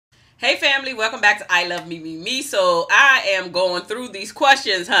Hey family, welcome back to I Love Me Me Me. So I am going through these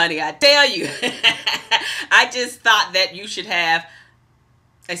questions, honey. I tell you. I just thought that you should have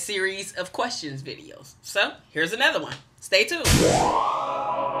a series of questions videos. So here's another one. Stay tuned.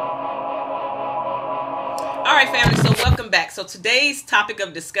 Alright family, so welcome back. So today's topic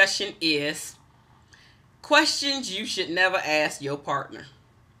of discussion is questions you should never ask your partner.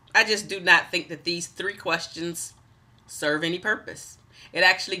 I just do not think that these 3 questions serve any purpose. It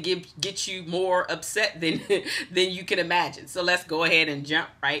actually gets you more upset than you can imagine. So let's go ahead and jump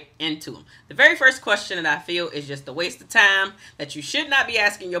right into them. The very first question that I feel is just a waste of time that you should not be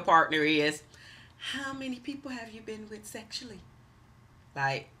asking your partner is, how many people have you been with sexually?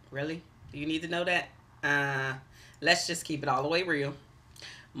 Like, really? Do you need to know that? Let's just keep it all the way real.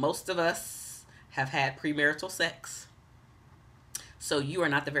 Most of us have had premarital sex. So you are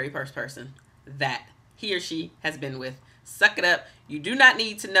not the very first person that he or she has been with. Suck it up. You do not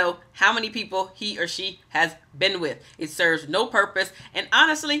need to know how many people he or she has been with. It serves no purpose. And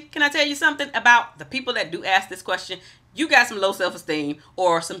honestly, can I tell you something about the people that do ask this question? You got some low self-esteem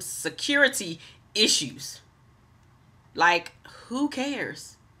or some security issues. Like, who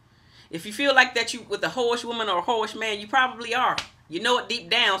cares? If you feel like that you with a whorish woman or a whorish man, you probably are. You know it deep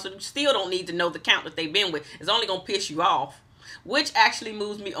down, so you still don't need to know the count that they've been with. It's only going to piss you off. Which actually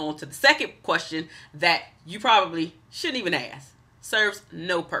moves me on to the second question that you probably shouldn't even ask. Serves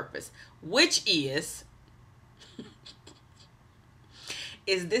no purpose. Which is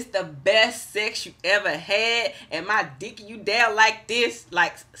this the best sex you ever had? Am I dicking you down like this?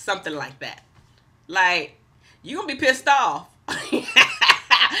 Like something like that. Like, you gonna be pissed off.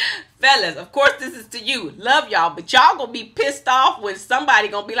 Fellas, of course this is to you. Love y'all, but y'all gonna be pissed off when somebody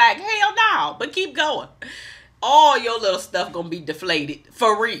gonna be like, hell no, but keep going. All your little stuff gonna be deflated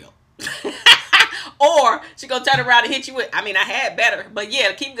for real. Or she gonna turn around and hit you with, I mean, I had better, but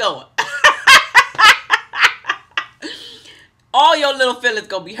yeah, keep going. All your little feelings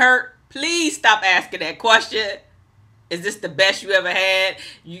gonna be hurt. Please stop asking that question. Is this the best you ever had?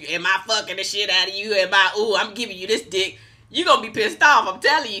 Am I fucking the shit out of you? I'm giving you this dick. You gonna be pissed off. I'm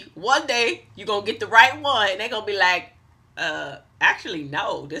telling you. One day, you gonna get the right one. And they gonna be like, actually,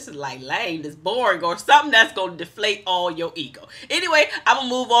 no. This is like lame. This boring. Or something that's gonna deflate all your ego. Anyway, I'm gonna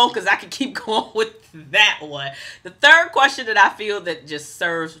move on because I can keep going with that one. The third question that I feel that just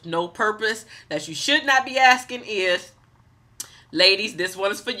serves no purpose, that you should not be asking is, ladies, this one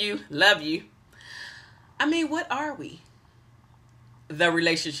is for you. Love you. I mean, what are we? The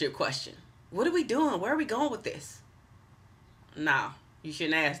relationship question. What are we doing? Where are we going with this? No, you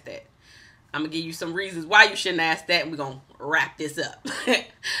shouldn't ask that. I'm going to give you some reasons why you shouldn't ask that, and we're going to wrap this up.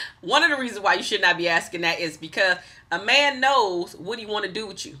 One of the reasons why you should not be asking that is because a man knows what he want to do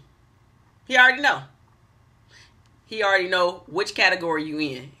with you. He already know. He already know which category you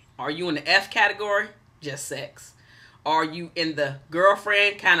in. Are you in the F category? Just sex. Are you in the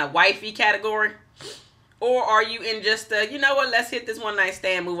girlfriend, kind of wifey category? Or are you in just the, you know what, let's hit this one night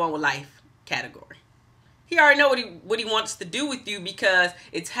stand, move on with life category? He already know what he wants to do with you because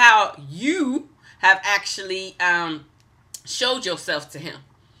it's how you have actually showed yourself to him.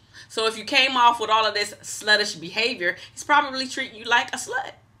 So if you came off with all of this sluttish behavior, he's probably treating you like a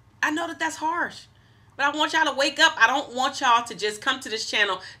slut. I know that that's harsh, but I want y'all to wake up. I don't want y'all to just come to this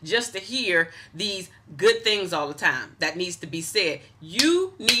channel just to hear these good things all the time. That needs to be said.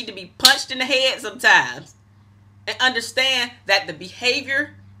 You need to be punched in the head sometimes and understand that the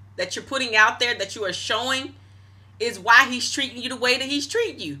behavior that you're putting out there, that you are showing, is why he's treating you the way that he's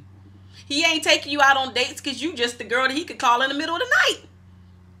treating you. He ain't taking you out on dates because you just the girl that he could call in the middle of the night.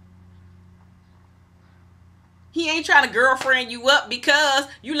 He ain't trying to girlfriend you up because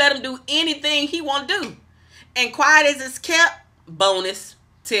you let him do anything he want to do. And quiet as it's kept, bonus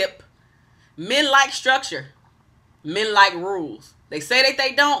tip, men like structure. Men like rules. They say that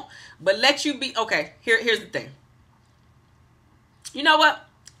they don't, but let you be. Okay, here's the thing. You know what?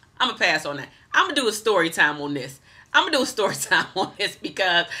 I'm going to pass on that. I'm going to do a story time on this.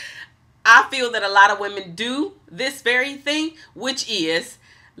 Because I feel that a lot of women do this very thing, which is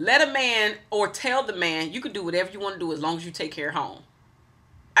let a man or tell the man you can do whatever you want to do as long as you take care of home.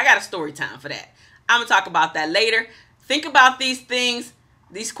 I got a story time for that. I'm going to talk about that later. Think about these things.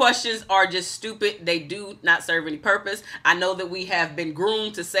 These questions are just stupid. They do not serve any purpose. I know that we have been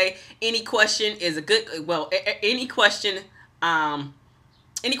groomed to say any question is a good, well, any question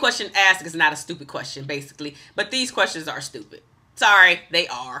asked is not a stupid question, basically. But these questions are stupid. Sorry, they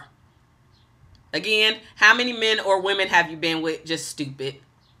are. Again, how many men or women have you been with? Just stupid.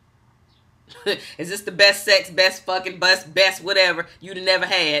 Is this the best sex, best fucking, best whatever you'd never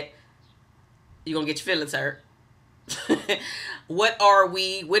had? You're going to get your feelings hurt. what are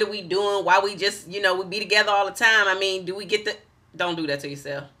we? What are we doing? Why we just, we be together all the time? I mean, do we get the... Don't do that to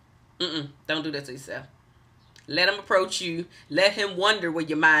yourself. Don't do that to yourself. Let him approach you. Let him wonder where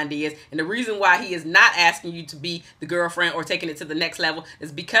your mind is. And the reason why he is not asking you to be the girlfriend or taking it to the next level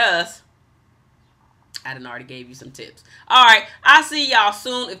is because I done already gave you some tips. All right. I'll see y'all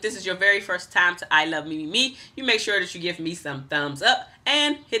soon. If this is your very first time to I Love Me Me, you make sure that you give me some thumbs up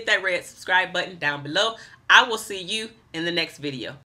and hit that red subscribe button down below. I will see you in the next video.